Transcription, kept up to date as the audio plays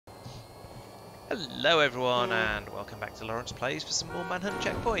Hello everyone and welcome back to Laurence Plays for some more Manhunt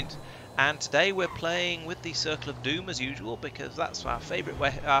Checkpoint. And today we're playing with the Circle of Doom as usual because that's our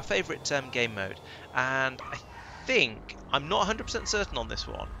favourite game mode. And I think, I'm not 100% certain on this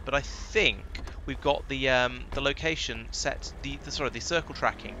one, but I think we've got the location set, the circle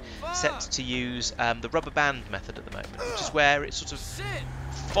tracking set to use the rubber band method at the moment, which is where it sort of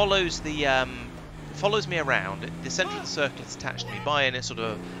follows follows me around. The centre of the circle is attached to me by a sort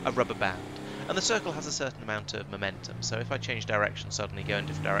of a rubber band. And the circle has a certain amount of momentum, so if I change direction, suddenly go in a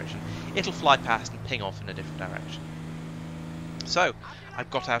different direction, it'll fly past and ping off in a different direction. So, I've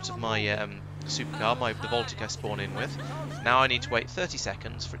got out of my supercar, the Voltic I spawn in with. Now I need to wait 30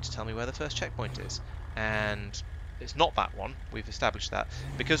 seconds for it to tell me where the first checkpoint is. And it's not that one, we've established that,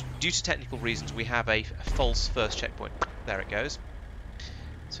 because due to technical reasons we have a false first checkpoint. There it goes.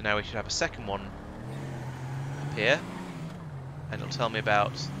 So now we should have a second one up here. And it'll tell me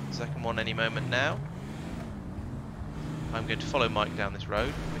about the second one any moment now. I'm going to follow Mike down this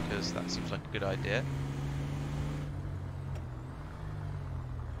road because that seems like a good idea.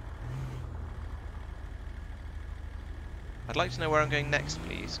 I'd like to know where I'm going next,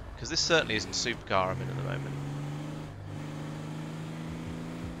 please, because this certainly isn't a supercar I'm in at the moment.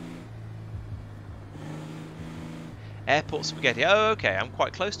 Airport Spaghetti. Oh, okay, I'm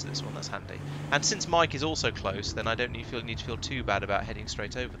quite close to this one, that's handy. And since Mike is also close, then I don't need to feel too bad about heading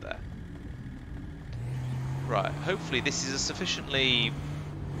straight over there. Right, hopefully this is a sufficiently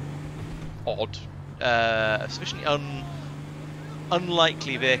odd, sufficiently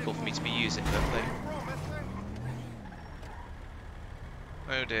unlikely vehicle for me to be using, hopefully.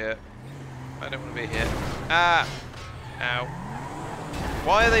 Oh dear. I don't want to be here. Ah! Ow.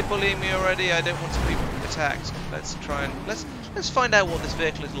 Why are they bullying me already? I don't want to be attacked. Let's try and let's find out what this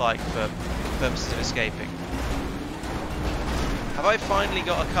vehicle is like for purposes of escaping. Have I finally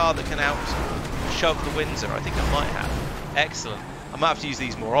got a car that can out-shove the Windsor? I think I might have. Excellent. I might have to use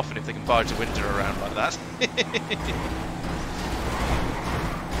these more often if they can barge the Windsor around like that.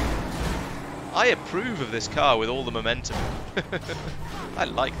 I approve of this car with all the momentum. I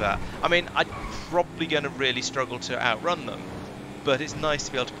like that. I mean, I'm probably going to really struggle to outrun them, but it's nice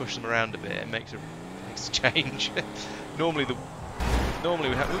to be able to push them around a bit. It makes a change. normally we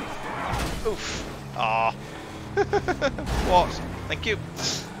have oof. Ah. What? Thank you.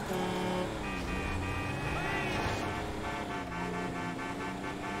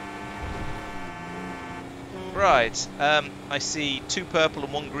 Right. I see 2 purple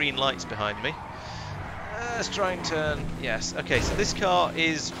and 1 green lights behind me. Let's try and turn. Yes. Okay. So this car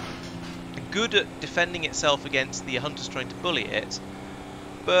is good at defending itself against the hunters trying to bully it,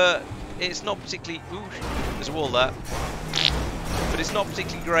 but it's not particularly. Ooh, there's a wall there. But it's not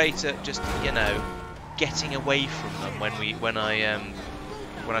particularly great at just, you know, getting away from them when I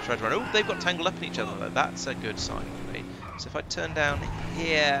try to run. Oh, they've got tangled up in each other though. That's a good sign for me. So if I turn down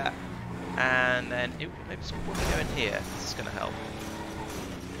here and then maybe we'll go in here. This is going to help.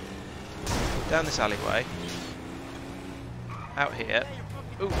 Down this alleyway. Out here.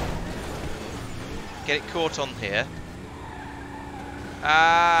 Ooh. Get it caught on here.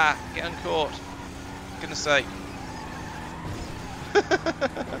 Ah! Get uncaught. Goodness sake.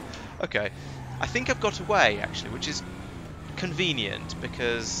 Okay. I think I've got away, actually, which is convenient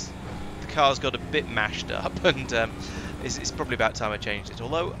because the car's got a bit mashed up and it's probably about time I changed it.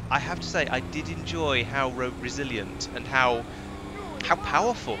 Although, I have to say, I did enjoy how resilient and how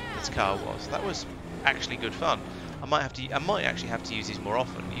powerful this car was. That was actually good fun. I might actually have to use these more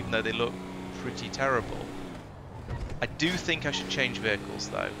often, even though they look pretty terrible. I do think I should change vehicles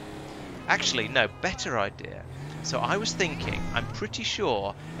though. Actually, no, better idea. So I was thinking, I'm pretty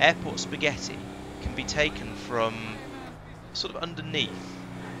sure Airport Spaghetti can be taken from sort of underneath.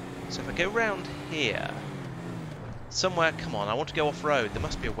 So if I go round here, somewhere, come on, I want to go off-road. There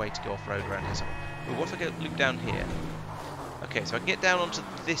must be a way to go off-road around here somewhere. But what if I go loop down here? Okay, so I can get down onto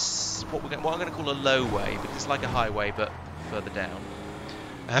this, what I'm going to call a low way, because it's like a highway but further down.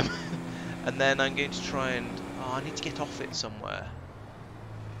 And then I'm going to try and... Oh, I need to get off it somewhere.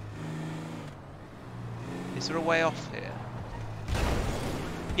 Is there a way off here?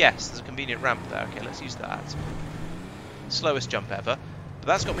 Yes, there's a convenient ramp there. Okay, let's use that. Slowest jump ever. But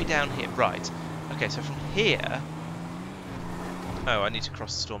that's got me down here. Right. Okay, so from here... Oh, I need to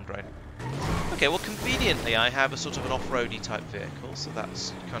cross the storm drain. Okay, well, conveniently I have a sort of an off-roady type vehicle, so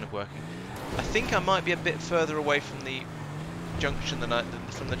that's kind of working. I think I might be a bit further away from the junction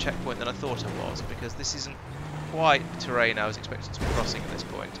from the checkpoint than I thought I was, because this isn't quite the terrain I was expecting to be crossing at this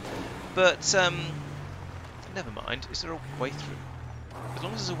point. But never mind. Is there a way through? As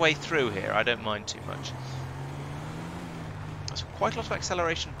long as there's a way through here, I don't mind too much. That's quite a lot of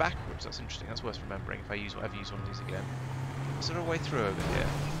acceleration backwards. That's interesting. That's worth remembering if I ever use one of these again. Is there a way through over here?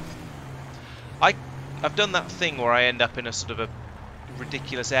 I've done that thing where I end up in a sort of a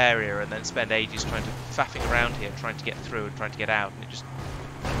ridiculous area and then spend ages trying to faffing around here, trying to get through and trying to get out, and it just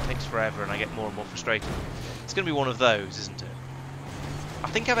takes forever and I get more and more frustrated. It's going to be one of those, isn't it? I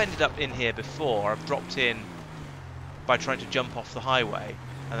think I've ended up in here before. I've dropped in by trying to jump off the highway,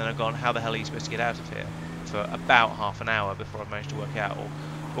 and then I've gone, how the hell are you supposed to get out of here? For about half an hour before I've managed to work out, or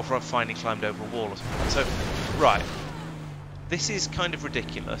before I've finally climbed over a wall or something. So, right. This is kind of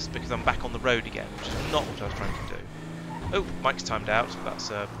ridiculous because I'm back on the road again, which is not what I was trying to do. Oh, Mike's timed out. That's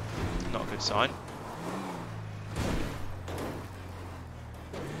not a good sign.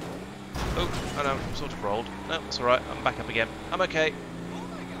 Oh, I know, I'm sort of rolled. No, it's alright. I'm back up again. I'm okay.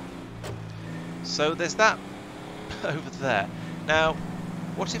 So there's that over there. Now,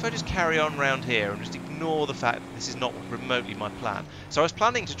 what if I just carry on round here and just ignore the fact that this is not remotely my plan? So I was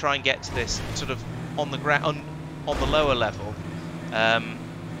planning to try and get to this sort of on the ground, on the lower level.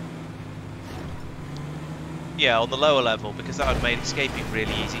 Yeah, on the lower level, because that would have made escaping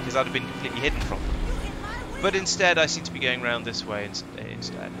really easy, because I'd have been completely hidden from them. But instead, I seem to be going around this way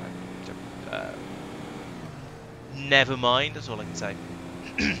instead. Never mind, that's all I can say.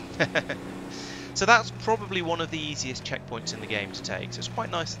 So that's probably one of the easiest checkpoints in the game to take, so it's quite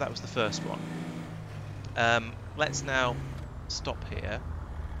nice that was the first one. Let's now stop here.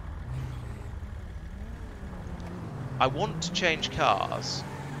 I want to change cars,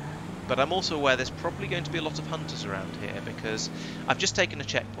 but I'm also aware there's probably going to be a lot of hunters around here because I've just taken a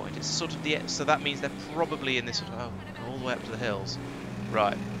checkpoint. It's sort of so that means they're probably in this sort of, all the way up to the hills.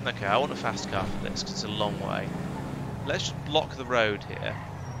 Right, okay, I want a fast car for this because it's a long way. Let's just block the road here.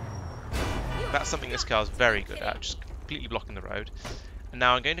 That's something this car's very good at, just completely blocking the road. And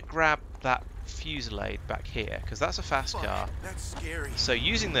now I'm going to grab that fusillade back here because that's a fast car. That's scary. So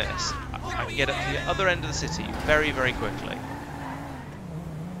using this, I can get up to the other end of the city very, very quickly.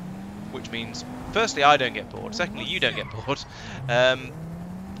 Which means, firstly, I don't get bored. Secondly, you don't get bored.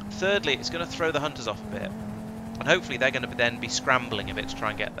 Thirdly, it's going to throw the hunters off a bit. And hopefully they're going to then be scrambling a bit to try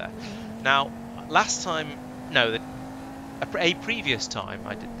and get there. Now, last time, no, a previous time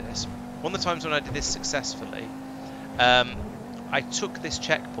I did this, one of the times when I did this successfully, I took this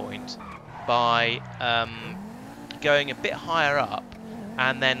checkpoint by going a bit higher up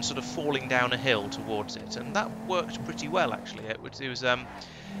and then sort of falling down a hill towards it, and that worked pretty well actually. It was I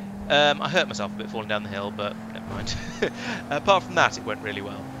hurt myself a bit falling down the hill, but never mind. Apart from that, it went really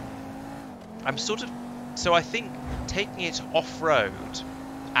well. So I think taking it off-road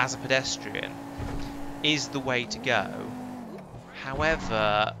as a pedestrian is the way to go.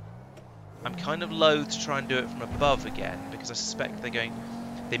 However, I'm kind of loath to try and do it from above again because I suspect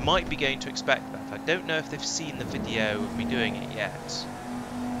they might be going to expect that. I don't know if they've seen the video of me doing it yet.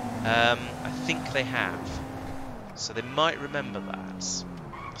 I think they have, so they might remember that.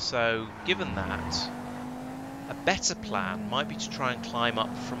 So, given that, a better plan might be to try and climb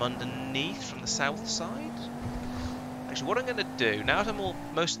up from underneath, from the south side. Actually, what I'm going to do, now that I'm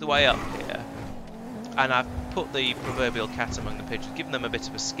most of the way up here, and I've put the proverbial cat among the pigeons, given them a bit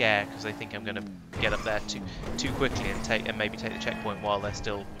of a scare because they think I'm going to get up there too quickly and maybe take the checkpoint while they're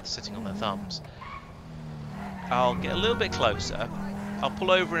still sitting on their thumbs. I'll get a little bit closer. I'll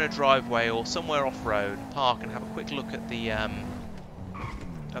pull over in a driveway or somewhere off-road, park, and have a quick look at the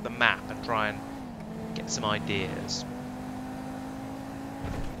map and try and get some ideas.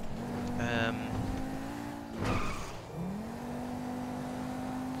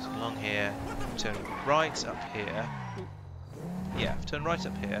 So along here, turn right up here. Yeah, turn right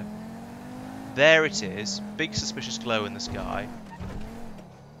up here. There it is, big suspicious glow in the sky.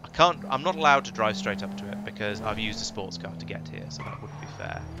 I'm not allowed to drive straight up to it because I've used a sports car to get here, so that wouldn't be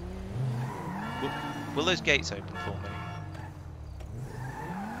fair. Will those gates open for me?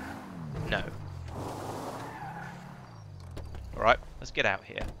 No. Alright, let's get out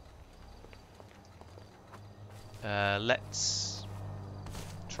here. Let's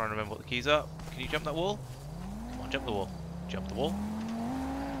try and remember what the keys are. Can you jump that wall? Come on, jump the wall. Jump the wall.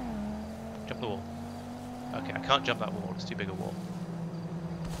 Jump the wall. Okay, I can't jump that wall, it's too big a wall.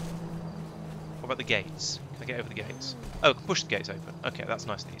 What about the gates? Can I get over the gates? Oh, I can push the gates open. Okay, that's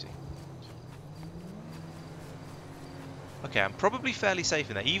nice and easy. Okay, I'm probably fairly safe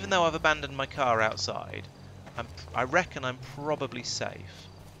in there. Even though I've abandoned my car outside, I reckon I'm probably safe.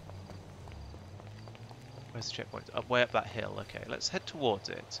 Where's the checkpoint? Way up that hill. Okay, let's head towards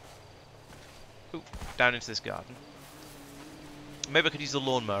it. Ooh, down into this garden. Maybe I could use the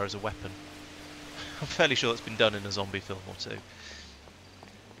lawnmower as a weapon. I'm fairly sure that's been done in a zombie film or two.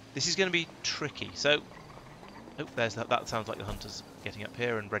 This is going to be tricky. So, Oh, there's that. That sounds like the hunters getting up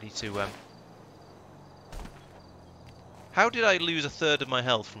here and ready to. How did I lose a third of my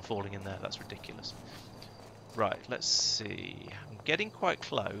health from falling in there? That's ridiculous. Right, let's see. I'm getting quite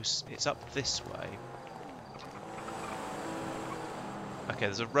close. It's up this way. Okay,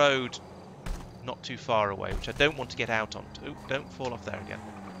 there's a road not too far away, which I don't want to get out onto. Ooh, don't fall off there again.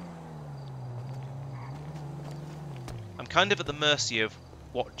 I'm kind of at the mercy of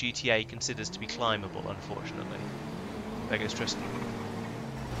what GTA considers to be climbable, unfortunately. There goes Tristan.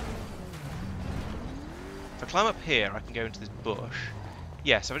 If I climb up here, I can go into this bush.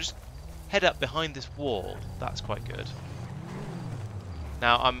 Yeah, so if I just head up behind this wall, that's quite good.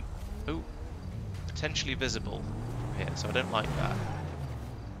 Now I'm potentially visible here, so I don't like that.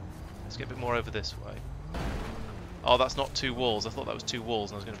 Let's get a bit more over this way. Oh, that's not 2 walls. I thought that was 2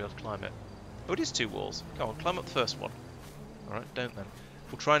 walls and I was going to be able to climb it. Oh, it is 2 walls. Come on, climb up the first one. Alright, don't then.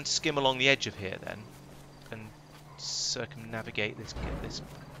 We'll try and skim along the edge of here then, and circumnavigate this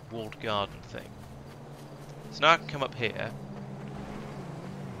walled garden thing. So now I can come up here.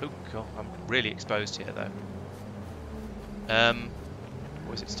 Oh god, I'm really exposed here though.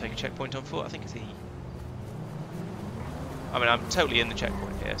 What is it to take a checkpoint on foot? I think it's E. I mean, I'm totally in the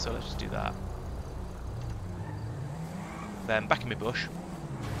checkpoint here, so let's just do that. Then back in my bush.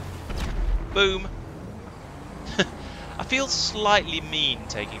 Boom! I feel slightly mean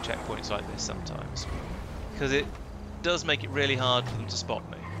taking checkpoints like this sometimes, because it does make it really hard for them to spot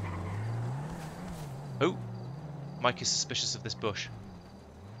me. Oh, Mike is suspicious of this bush.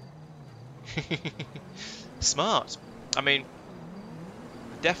 Smart. I mean,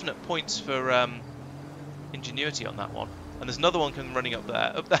 definite points for ingenuity on that one. And there's another one coming running up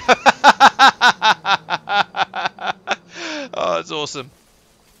there. Up there. Oh, that's awesome.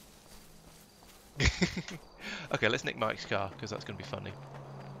 Okay, let's nick Mike's car, because that's going to be funny.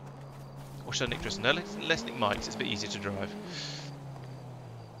 Or should I nick Tristan? No, let's nick Mike's, it's a bit easier to drive.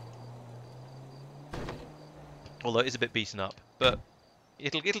 Although it is a bit beaten up, but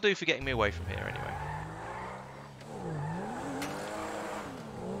it'll do for getting me away from here anyway.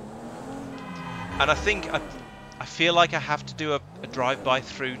 And I think I feel like I have to do a drive-by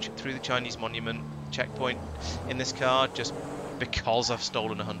through the Chinese monument checkpoint in this car, just because I've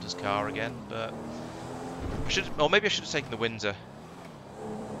stolen a hunter's car again. But I should, or maybe I should have taken the Windsor.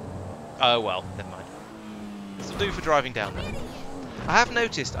 Oh well, never mind. This will do for driving down there. I have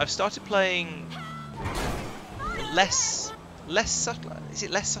noticed I've started playing less subtly. Is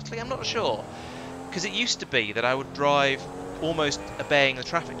it less subtly? I'm not sure. Because it used to be that I would drive almost obeying the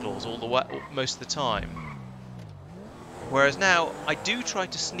traffic laws all the way, most of the time. Whereas now I do try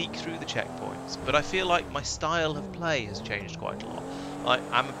to sneak through the checkpoints, but I feel like my style of play has changed quite a lot.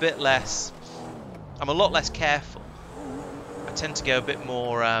 I'm a bit less. I'm a lot less careful. I tend to go a bit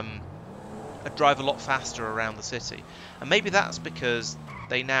more. I drive a lot faster around the city, and maybe that's because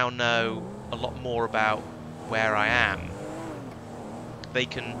they now know a lot more about where I am. They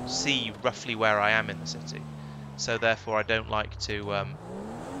can see roughly where I am in the city, so therefore I don't like to.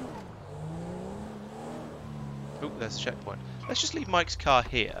 Oh, there's a checkpoint. Let's just leave Mike's car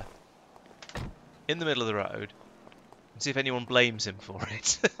here, in the middle of the road, and see if anyone blames him for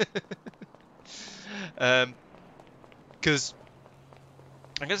it. Because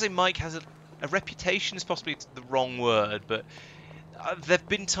I'm going to say Mike has a reputation is possibly the wrong word, but there have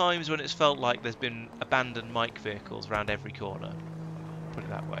been times when it's felt like there's been abandoned Mike vehicles around every corner. Put it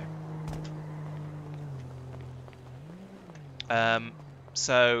that way.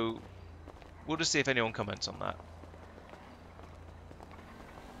 So we'll just see if anyone comments on that.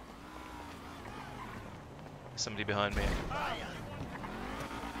 Somebody behind me.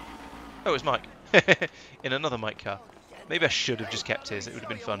 Oh, it's Mike. In another Mike car. Maybe I should have just kept his. It would have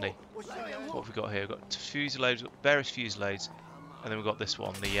been funny. What have we got here? We've got fusillades, we've got various fusillades, and then we've got this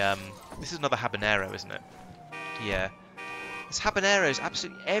one. The this is another habanero, isn't it? Yeah. There's habaneros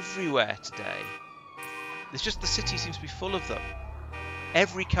absolutely everywhere today. It's just the city seems to be full of them.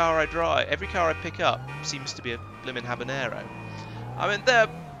 Every car I drive, every car I pick up seems to be a blimmin' habanero. I mean,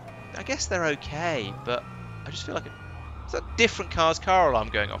 I guess they're okay, but I just feel like it's a different car's car alarm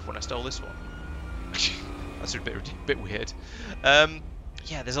going off when I stole this one. That's a bit weird.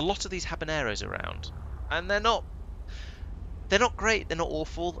 Yeah, there's a lot of these habaneros around, and they're not great. They're not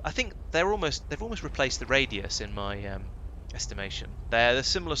awful. I think they've almost replaced the Radius in my estimation. They're a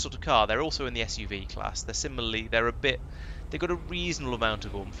similar sort of car. They're also in the SUV class. They've got a reasonable amount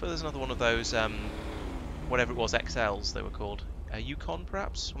of oomph. There's another one of those, whatever it was, XLs they were called. Yukon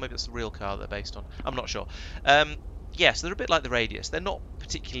perhaps, or maybe that's the real car they're based on. I'm not sure. yes, they're a bit like the Radius. They're not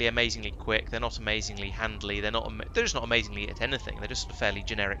particularly amazingly quick. They're not amazingly handly. They're just not amazingly at anything. They're just sort of fairly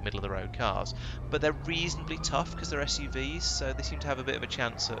generic middle of the road cars. But they're reasonably tough because they're SUVs, so they seem to have a bit of a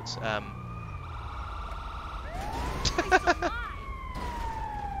chance at.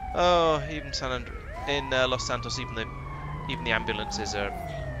 Oh, even in Los Santos, even the ambulances are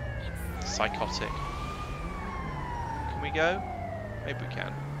psychotic. Can we go? Maybe we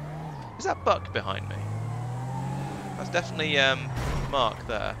can. Is that Buck behind me? That's definitely Mark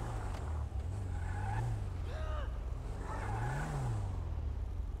there.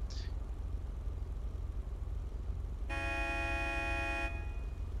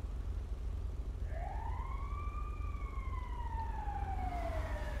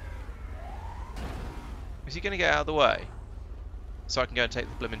 Is he going to get out of the way so I can go and take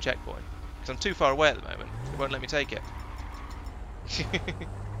the blooming checkpoint? Because I'm too far away at the moment. It won't let me take it. There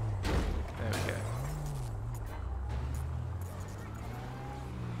we go.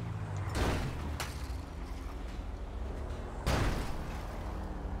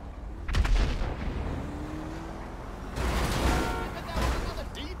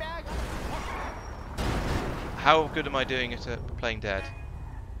 How good am I doing at playing dead?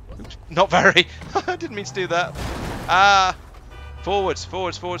 Oops, not very. I didn't mean to do that. Ah, forwards,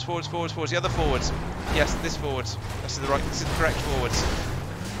 forwards, forwards, forwards, forwards, forwards. The other forwards. Yes, this forwards. This is the right. This is the correct forwards.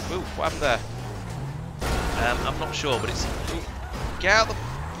 Ooh, what happened there? I'm not sure, but it's. Ooh, get out the.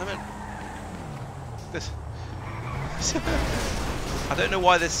 This. I don't know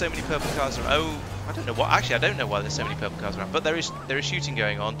why there's so many purple cars around. Oh, I don't know what. Actually, I don't know why there's so many purple cars around. But there is shooting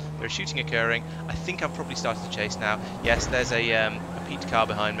going on. There is shooting occurring. I think I've probably started to chase now. Yes, there's a Pete car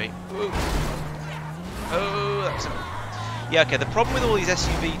behind me. Ooh. Oh, that's yeah. Okay. The problem with all these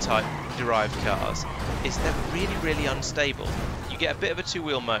SUV type derived cars is they're really, really unstable. You get a bit of a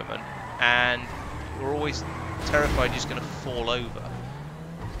two-wheel moment, and you're always terrified you're just going to fall over.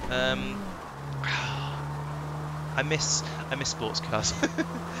 I miss sports cars.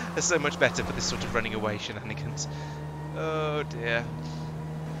 They're so much better for this sort of running away shenanigans. Oh dear.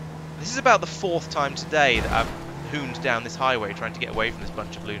 This is about the 4th time today that I've hooned down this highway trying to get away from this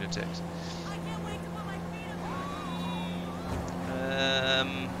bunch of lunatics.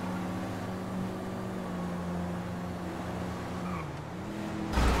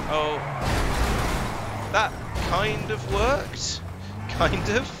 Oh, that kind of worked. Kind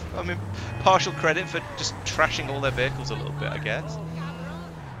of. I mean, partial credit for just trashing all their vehicles a little bit, I guess.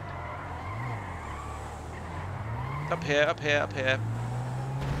 Up here, up here, up here.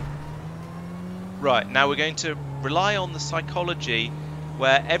 Right, now we're going to rely on the psychology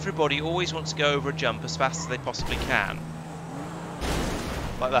where everybody always wants to go over a jump as fast as they possibly can.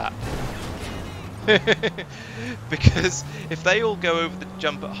 Like that. Because if they all go over the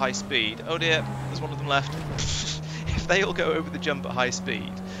jump at high speed... Oh dear, there's one of them left. If they all go over the jump at high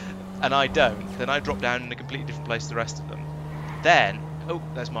speed, and I don't, then I drop down in a completely different place to the rest of them. Then... Oh,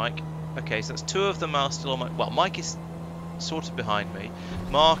 there's Mike. Okay, so that's 2 of them are still on my... Well, Mike is sort of behind me.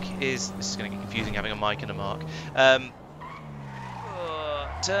 Mark is... This is going to get confusing having a Mike and a Mark.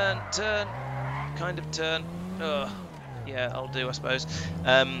 Turn, turn. Kind of turn. Yeah, I'll do, I suppose.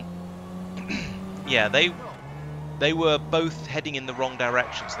 Yeah, they were both heading in the wrong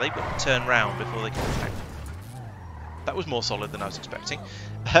direction, so they've got to turn round before they can attack. That was more solid than I was expecting.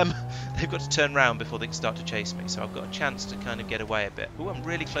 They've got to turn round before they can start to chase me, so I've got a chance to kind of get away a bit. Ooh, I'm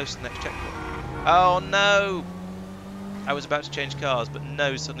really close to the next checkpoint. Oh no! I was about to change cars, but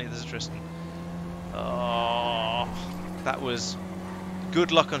no, suddenly there's a Tristan. Oh, that was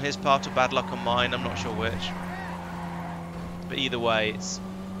good luck on his part or bad luck on mine, I'm not sure which. But either way, it's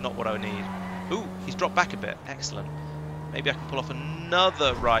not what I need. Ooh, he's dropped back a bit. Excellent. Maybe I can pull off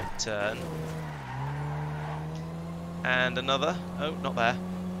another right turn. And another. Oh, not there.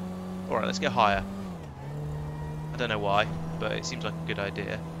 Alright, let's go higher. I don't know why, but it seems like a good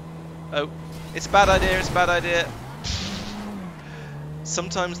idea. Oh, it's a bad idea, it's a bad idea.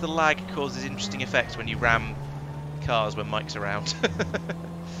 Sometimes the lag causes interesting effects when you ram cars when Mike's around.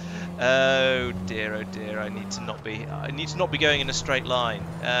 Oh dear, I need to not be going in a straight line.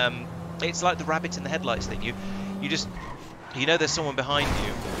 It's like the rabbit in the headlights thing. You know there's someone behind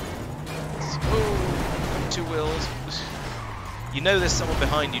you. Oh, 2 wheels. You know there's someone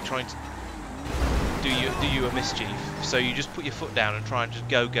behind you trying to do you a mischief. So you just put your foot down and try and just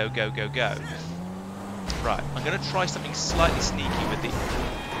go. Right, I'm going to try something slightly sneaky with the...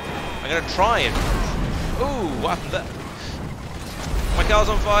 I'm going to try and... Ooh, what happened there? My car's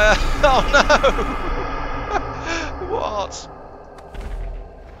on fire! Oh no! What?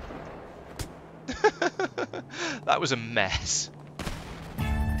 That was a mess.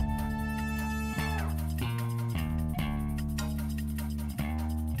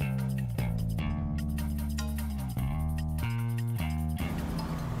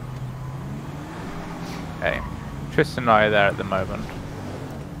 Tristan and I are there at the moment.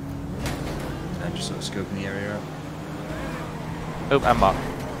 I'm just sort of scoping the area out. Oh, and Mark.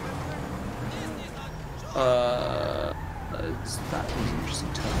 That was an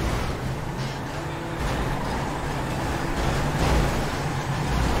interesting turn.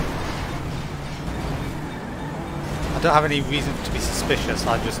 I don't have any reason to be suspicious.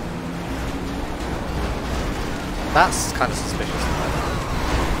 I just... That's kind of suspicious.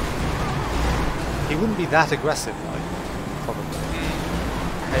 He wouldn't be that aggressive, though. Probably.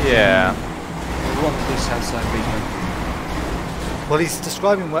 Yeah. Roughly south side region. Well, he's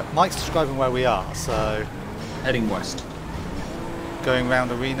describing where Mike's describing where we are. So Heading west. going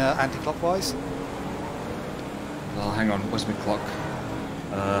round arena anti-clockwise. Well, hang on. Where's my clock?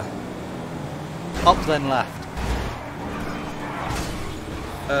 Up then left.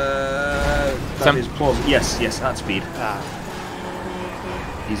 That is plausible. Yes, at speed. Ah.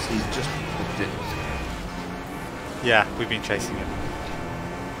 He's just booked it. Yeah, we've been chasing him.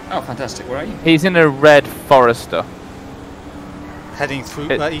 Oh, fantastic. Where are you? He's in a red Forester. Heading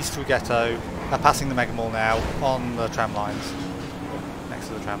through east through Ghetto. Passing the Mega Mall now on the tram lines. Next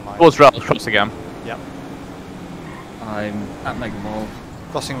to the tram lines. Towards Rails Cross again. Yep. I'm at Mega Mall.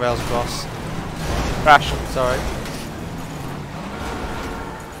 Crossing rails across. Crash. Sorry.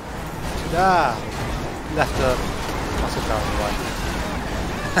 Ah! Left a muscle car on the way.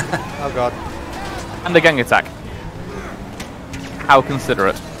 Oh god. And a gang attack. How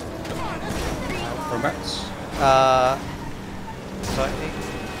considerate. Whereabouts? Sorry.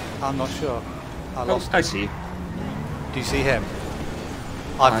 I'm not sure. I lost I see you. Do you see him?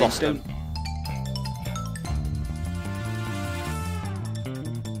 I've lost him.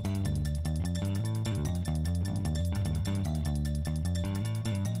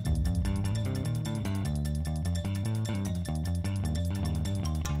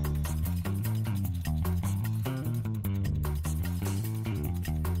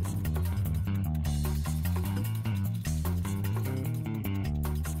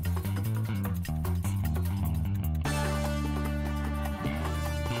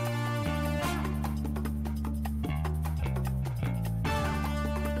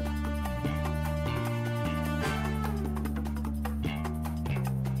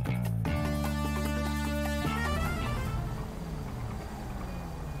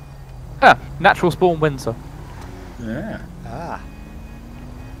 Ah, natural spawn Windsor. Yeah. Ah.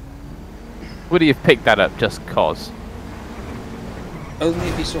 Would he have picked that up just cause? Only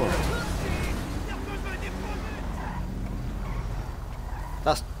if he saw it.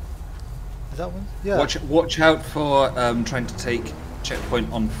 That's... Is that one? Yeah. Watch out for trying to take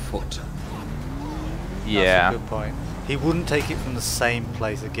checkpoint on foot. Yeah. That's a good point. He wouldn't take it from the same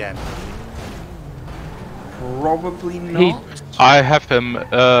place again. Probably not. I have him.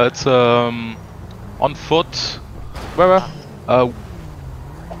 It's on foot. Where?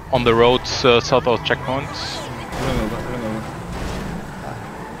 On the road south of checkpoint. Running over.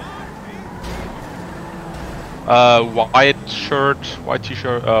 White shirt, white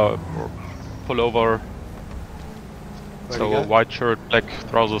t-shirt, pullover. So white shirt, black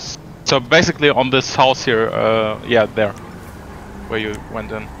trousers. So basically on this house here, yeah, there, where you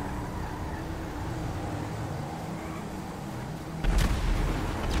went in.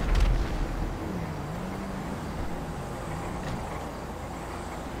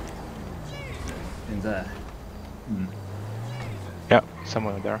 In there. Yeah,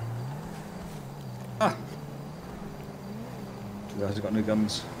 somewhere there. Ah. Two guys have got no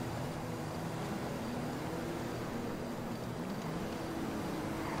guns.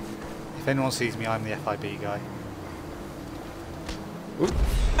 If anyone sees me, I'm the FIB guy. Oop.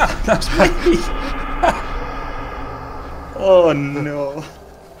 Ah, that's me. Oh no.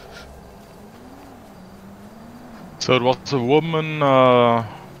 So it was a woman,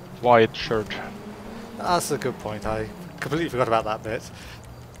 white shirt. That's a good point. I completely forgot about that bit.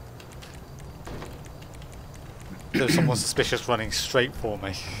 There's someone suspicious running straight for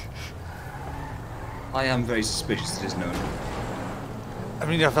me. I am very suspicious it is known. I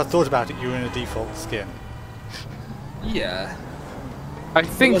mean, if I thought about it, you were in a default skin. Yeah. I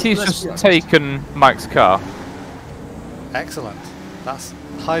think Let's- he's let's just be honest. taken Mike's car. Excellent. That's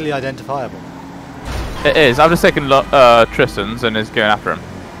highly identifiable. It is. I've just taken Tristan's and is going after him.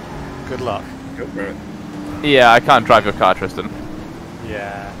 Good luck. Go for it. Yeah, I can't drive your car, Tristan.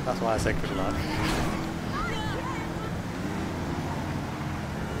 Yeah, that's why I say good luck.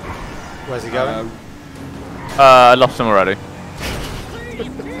 Where's he going? I lost him already.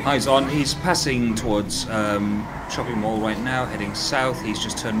 Eyes on. He's passing towards shopping mall right now, heading south. He's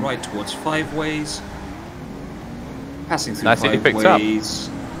just turned right towards Five Ways. Passing through Nice that you Five picked up. Ways.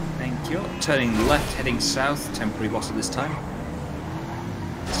 Thank you. Turning left, heading south. Temporary boss at this time.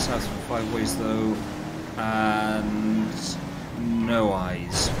 South for 5 ways though. And no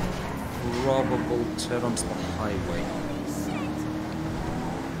eyes. Probable turn onto the highway.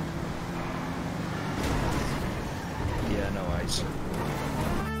 Yeah, no eyes.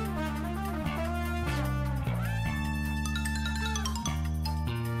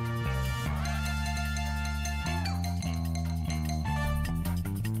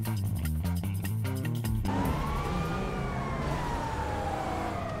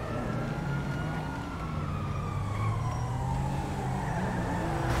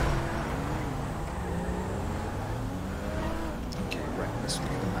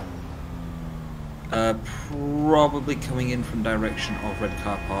 Probably coming in from direction of Red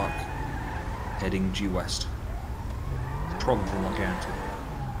Car Park, heading due west. Probably not guaranteed.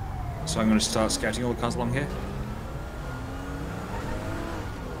 So I'm going to start scouting all the cars along here.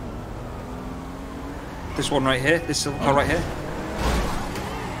 This one right here, this silver car right here.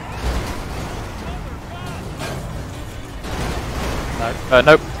 No.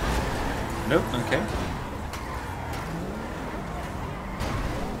 Nope. Nope, okay.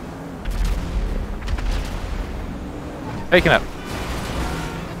 Taking it.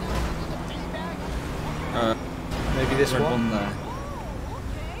 Maybe this Red one? there.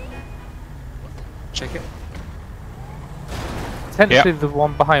 Check it. Potentially the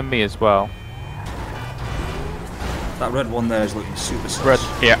one behind me as well. That red one there is looking super sus. Red.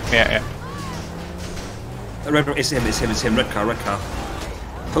 Yeah. Red, it's him, red car.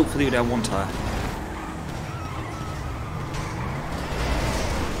 Hopefully we're down one tyre.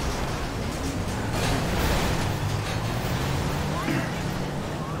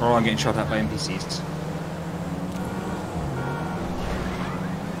 Or I'm getting shot at by NPCs.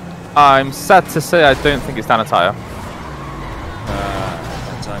 I'm sad to say I don't think it's down a tyre.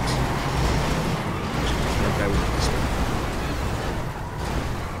 Sometimes. Okay, with this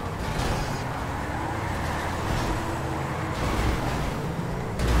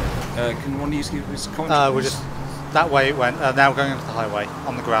one. Can one of you give us a comment? We're just that way it went. Now going onto the highway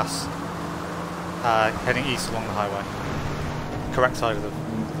on the grass, heading east along the highway. Correct side of the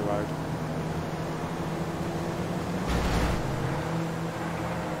road.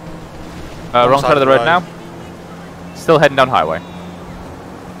 Wrong side of the road now. Still heading down highway.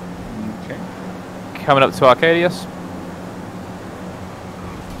 Okay. Coming up to Arcadius.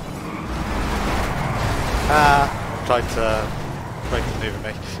 Tried to break and maneuver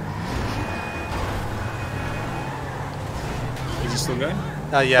me. Is he still going?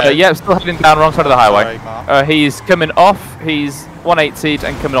 Yeah. Yeah, still heading down wrong side of the highway. Sorry, Mark. He's coming off. He's 180'd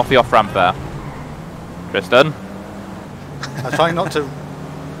and coming off the off ramp there. Tristan. I'm trying not to.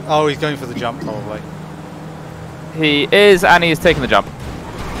 Oh, he's going for the jump probably. He is, and he is taking the jump.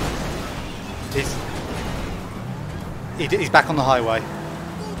 He's back on the highway.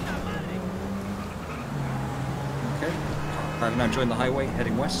 Okay. I've now joined the highway,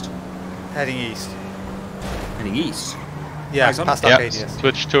 heading west. Heading east. Heading east. Yeah, Eyes on? past Yeah, Arcadius.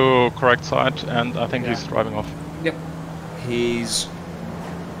 switch to correct side, and I think Yeah. he's driving off. Yep. He's...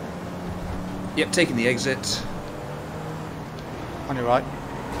 Yep, taking the exit. On your right.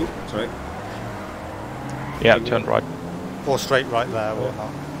 Oop, sorry. Yeah, turn right. Or straight right there, or not.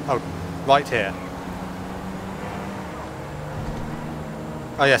 Oh, right here.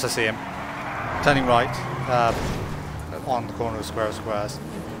 Oh yes, I see him. Turning right, on the corner of Square of Squares.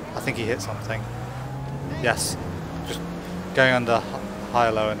 I think he hit something. Yes. Just going under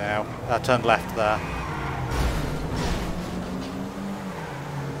higher lower now. Turned left there.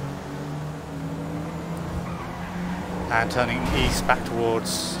 And turning east back towards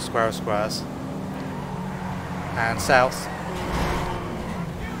Square of Squares. And south.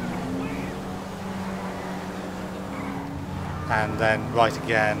 And then right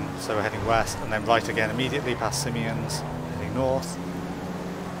again, so we're heading west, and then right again immediately past Simeon's, heading north.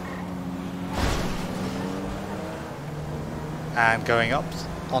 And going up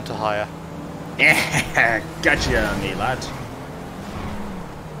onto higher. Yeah, gotcha, me lad.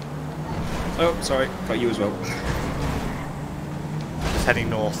 Oh, sorry, got you as well. Just heading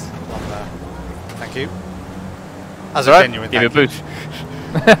north along there. Thank you. As Right, a genuine give you a thank boot.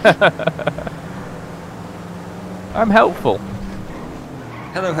 I'm helpful.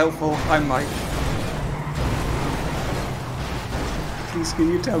 Hello, helpful, I'm Mike. Please, can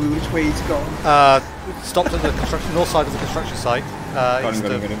you tell me which way he's gone? Stopped at the north side of the construction site, east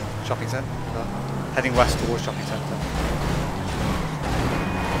got of him. shopping centre. Heading west towards shopping centre.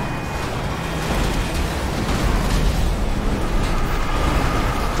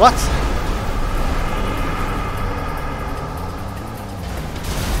 What?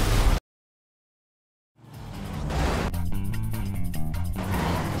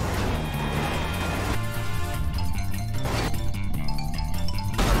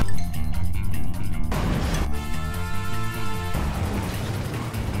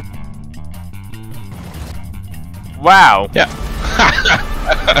 Wow. Yeah.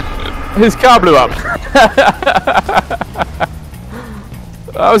 His car blew up.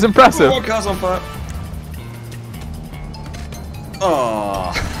 That was impressive. Oh, car's on fire.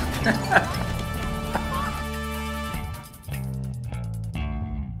 Oh.